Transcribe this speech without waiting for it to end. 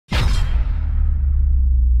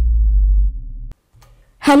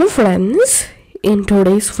Hello friends, in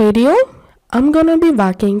today's video I'm gonna be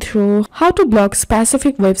walking through how to block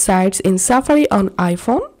specific websites in Safari on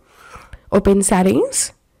iPhone. Open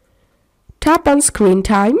settings, tap on screen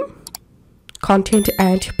time, content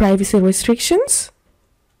and privacy restrictions,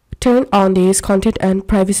 turn on this content and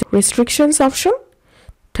privacy restrictions option,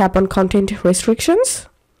 tap on content restrictions,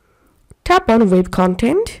 tap on web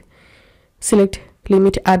content, select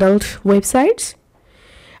limit adult websites,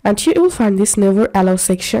 and you will find this never allow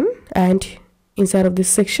section, and inside of this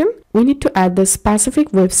section we need to add the specific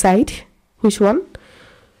website which one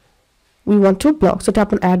we want to block. So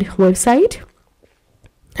tap on add website,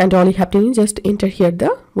 and all you have to do is just enter here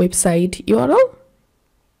the website URL,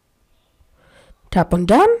 tap on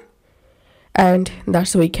done, and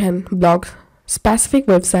that's how we can block specific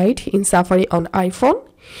website in Safari on iPhone.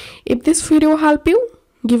 If this video helped you,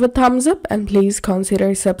 give a thumbs up and please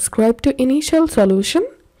consider subscribe to Initial Solution.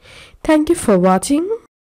 Thank you for watching.